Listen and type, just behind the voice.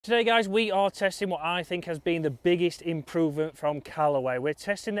Today guys, we are testing what I think has been the biggest improvement from Callaway. We're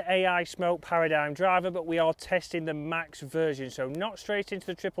testing the AI Smoke Paradigm driver, but we are testing the Max version. So not straight into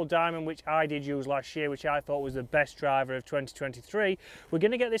the Triple Diamond, which I did use last year, which I thought was the best driver of 2023. We're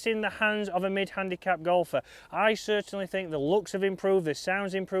going to get this in the hands of a mid-handicap golfer. I certainly think the looks have improved, the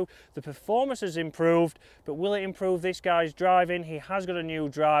sounds improved, the performance has improved, but will it improve this guy's driving? He has got a new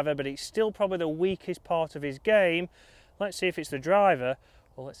driver, but it's still probably the weakest part of his game. Let's see if it's the driver.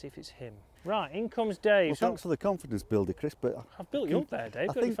 Well, let's see if it's him. Right, in comes Dave. Well, thanks for the confidence builder, Chris. But I've built you up there,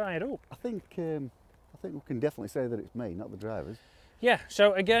 Dave. Got you fired up. I think we can definitely say that it's me, not the drivers. Yeah.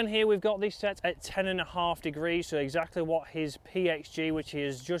 So again, here we've got this set at 10.5 degrees. So exactly what his PXG, which he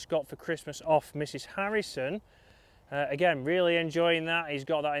has just got for Christmas off Mrs. Harrison. Again, really enjoying that. He's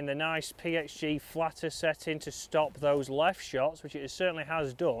got that in the nice PXG flatter setting to stop those left shots, which it certainly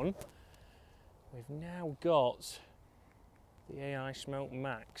has done. We've now got the AI Smoke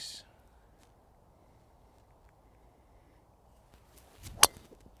Max.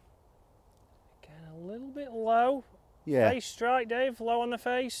 Again, a little bit low. Yeah. Face strike, Dave, low on the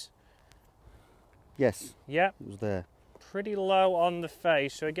face? Yes. Yep. It was there. Pretty low on the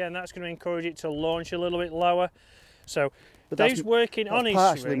face. So again, that's going to encourage it to launch a little bit lower. So But Dave's working on his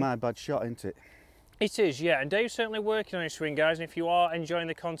partially swing. my bad shot, isn't it? It is, yeah, and Dave's certainly working on his swing, guys, and if you are enjoying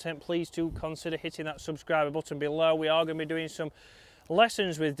the content, please do consider hitting that subscribe button below. We are going to be doing some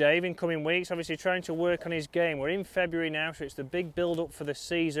lessons with Dave in coming weeks, obviously trying to work on his game. We're in February now, so it's the big build-up for the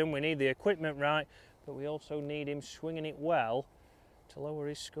season. We need the equipment right, but we also need him swinging it well to lower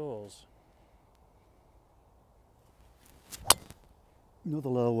his scores. Another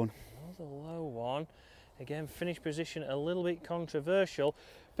low one. Another low one. Again, finish position a little bit controversial.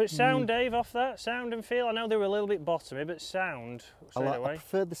 But sound, Dave, off that? Sound and feel? I know they were a little bit bottomy, but sound straight away. I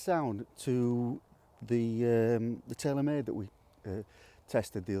preferred the sound to the TaylorMade that we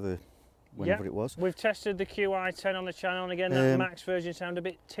tested the other, whenever it was. We've tested the QI10 on the channel, and again, that Max version sounded a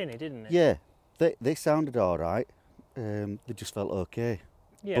bit tinny, didn't it? Yeah, they sounded all right. They just felt okay.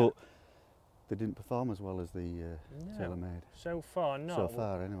 Yeah. But they didn't perform as well as the TaylorMade. So far, not. So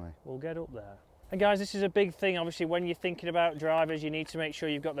far, anyway. We'll get up there. And guys, this is a big thing. Obviously, when you're thinking about drivers, you need to make sure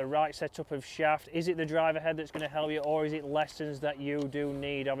you've got the right setup of shaft. Is it the driver head that's going to help you, or is it lessons that you do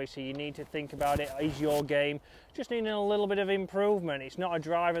need? Obviously, you need to think about it. Is your game just needing a little bit of improvement? It's not a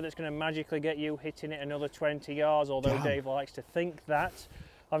driver that's going to magically get you hitting it another 20 yards, although Dave likes to think that.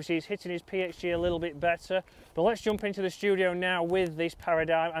 Obviously, he's hitting his PXG a little bit better. But let's jump into the studio now with this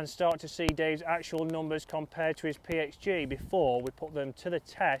Paradigm and start to see Dave's actual numbers compared to his PXG before we put them to the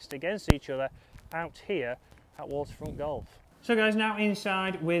test against each other out here at Waterfront Golf. So guys, now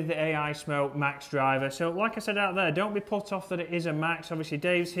inside with the AI Smoke Max driver. So like I said out there, don't be put off that it is a Max. Obviously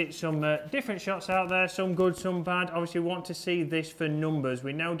Dave's hit some different shots out there, some good, some bad. Obviously we want to see this for numbers.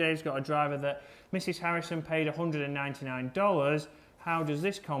 We know Dave's got a driver that Mrs. Harrison paid $199. How does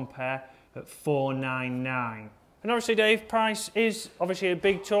this compare at $499? And obviously, Dave, price is obviously a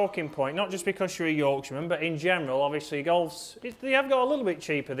big talking point, not just because you're a Yorkshireman, but in general, obviously, golf's, they have got a little bit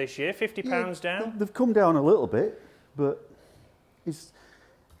cheaper this year, £50 down. They've come down a little bit, but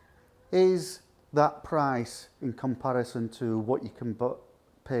is that price in comparison to what you can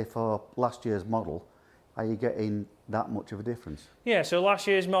pay for last year's model, are you getting that much of a difference? Yeah, so last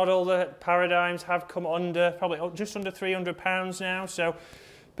year's model, the Paradigms have come under, probably just under £300 now, so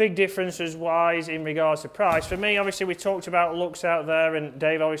big differences wise in regards to price. For me, obviously, we talked about looks out there, and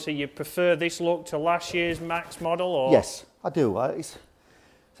Dave, obviously, you prefer this look to last year's Max model, or? Yes, I do. It's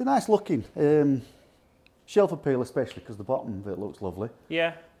a nice looking shelf appeal, especially because the bottom of it looks lovely.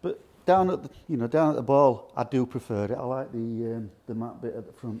 Yeah. But down at the ball, I do prefer it. I like the matte bit at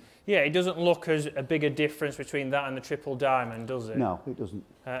the front. Yeah, it doesn't look as a bigger difference between that and the Triple Diamond, does it? No, it doesn't.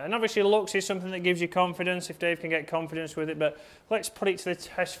 And obviously looks is something that gives you confidence, if Dave can get confidence with it, but let's put it to the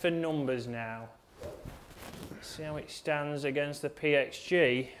test for numbers now. Let's see how it stands against the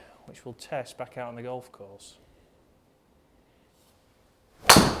PXG, which we'll test back out on the golf course.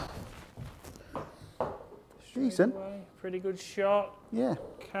 Decent. Pretty good shot. Yeah.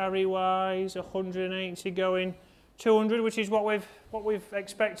 Carry wise, 180 going 200, which is what we've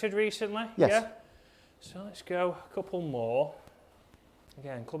expected recently. Yes. Yeah. So let's go a couple more.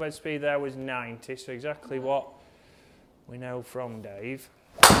 Again, club head speed there was 90, so exactly what we know from Dave.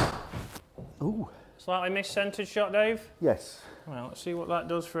 Ooh. Slightly mis-centered shot, Dave? Yes. Well, let's see what that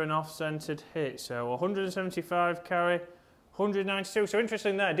does for an off-centered hit. So 175 carry, 192. So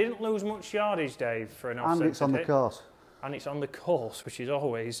interesting there. Didn't lose much yardage, Dave, for an off-centered hit. And it's on the course. And it's on the course, which is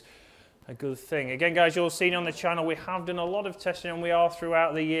always a good thing. Again, guys, you'll have seen on the channel, we have done a lot of testing, and we are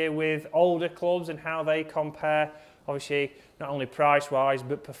throughout the year with older clubs and how they compare Obviously, not only price-wise,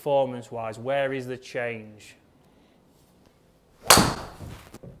 but performance-wise, where is the change?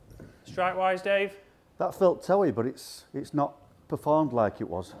 Strike-wise, Dave? That felt towy, but it's not performed like it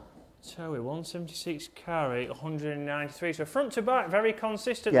was. Towie, 176 carry, 193. So front to back, very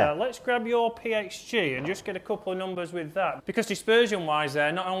consistent Yeah. there. Let's grab your PXG and just get a couple of numbers with that. Because dispersion-wise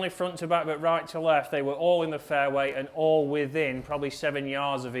there, not only front to back, but right to left, they were all in the fairway and all within probably 7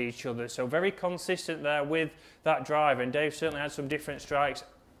 yards of each other. So very consistent there with that driver. And Dave certainly had some different strikes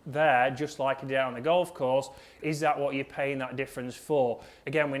there, just like he did out on the golf course. Is that what you're paying that difference for?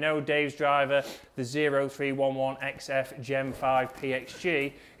 Again, we know Dave's driver, the 0311XF Gen 5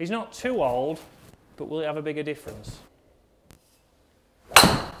 PXG, is not too old, but will it have a bigger difference? So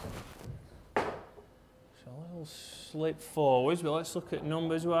a little slip forwards, but let's look at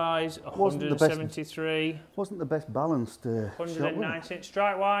numbers wise. 173. Wasn't the best balanced 190.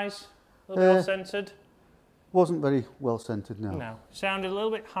 Strike wise, a little bit off centred. Wasn't very well centred, no. No. Sounded a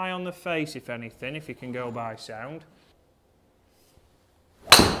little bit high on the face, if anything, if you can go by sound.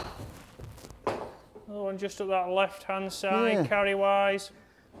 Oh, and just up that left-hand side, carry-wise.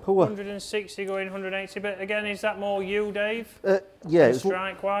 Poor. 160 going 180, but again, is that more you, Dave? Yeah.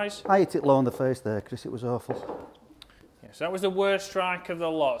 Strike-wise? I hit it low on the face there, Chris, it was awful. Yes, that was the worst strike of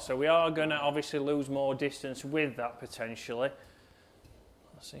the lot, so we are going to obviously lose more distance with that, potentially.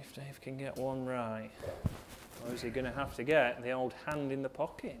 Let's see if Dave can get one right. Or is he going to have to get the old hand in the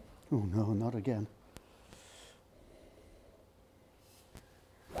pocket? Oh no, not again.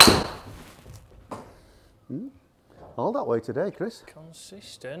 All that way today, Chris.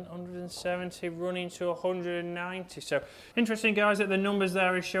 Consistent, 170 running to 190. So interesting, guys, that the numbers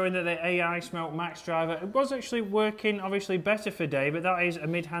there is showing that the AI Smoke Max driver, it was actually working obviously better for Dave, but that is a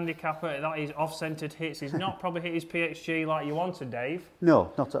mid-handicapper, that is off-centered hits. He's not probably hit his PXG like you wanted, Dave.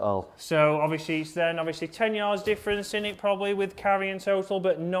 No, not at all. So obviously it's then 10 yards difference in it probably with carry in total,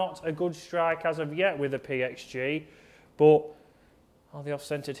 but not a good strike as of yet with the PXG. But all the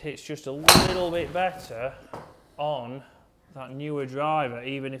off-centered hits just a little bit better on that newer driver,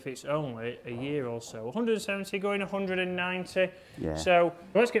 even if it's only a year or so. 170 going 190. Yeah. So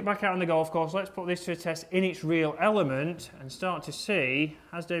let's get back out on the golf course. Let's put this to a test in its real element and start to see,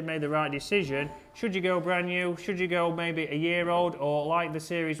 has Dave made the right decision? Should you go brand new? Should you go maybe a year old? Or like the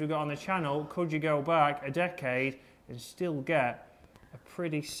series we've got on the channel, could you go back a decade and still get a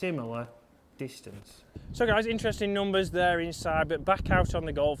pretty similar distance? So guys, interesting numbers there inside, but back out on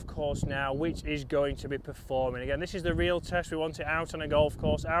the golf course now, which is going to be performing. Again, this is the real test. We want it out on a golf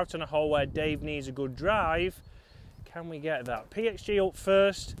course, out on a hole where Dave needs a good drive. Can we get that? PXG up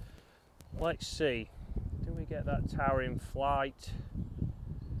first. Let's see. Do we get that towering flight?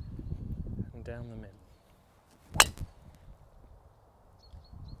 And down the middle.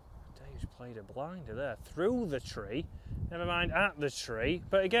 Dave's played a blinder there. Through the tree. Never mind at the tree,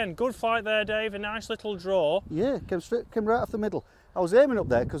 but again, good flight there, Dave. A nice little draw. Yeah, came right off the middle. I was aiming up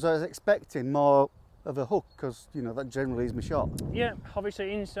there because I was expecting more of a hook, because you know that generally is my shot. Yeah,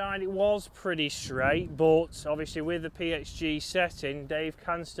 obviously inside it was pretty straight, but obviously with the PXG setting, Dave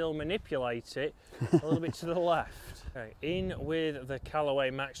can still manipulate it a little bit to the left. Okay, in with the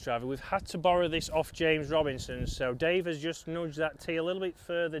Callaway Max driver. We've had to borrow this off James Robinson, so Dave has just nudged that tee a little bit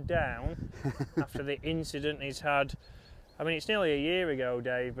further down after the incident he's had. I mean, it's nearly a year ago,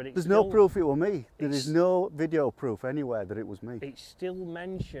 Dave, but there's no proof it was me. There is no video proof anywhere that it was me. It's still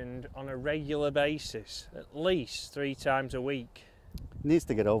mentioned on a regular basis, at least 3 times a week. Needs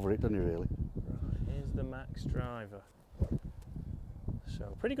to get over it, doesn't he, really? Right, here's the Max driver.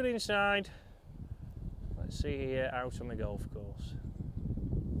 So, pretty good inside. Let's see here out on the golf course.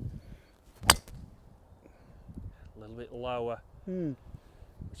 A little bit lower.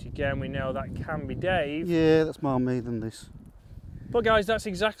 Which again, we know that can be Dave. Yeah, that's more me than this. But guys, that's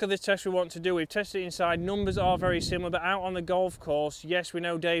exactly the test we want to do. We've tested it inside. Numbers are very similar, but out on the golf course, yes, we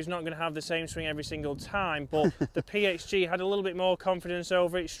know Dave's not going to have the same swing every single time, but the PXG had a little bit more confidence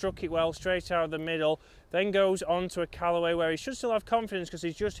over it, struck it well, straight out of the middle, then goes on to a Callaway where he should still have confidence because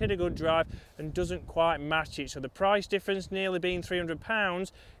he's just hit a good drive and doesn't quite match it. So the price difference nearly being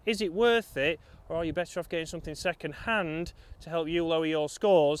 £300, is it worth it? Or are you better off getting something second hand to help you lower your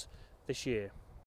scores this year?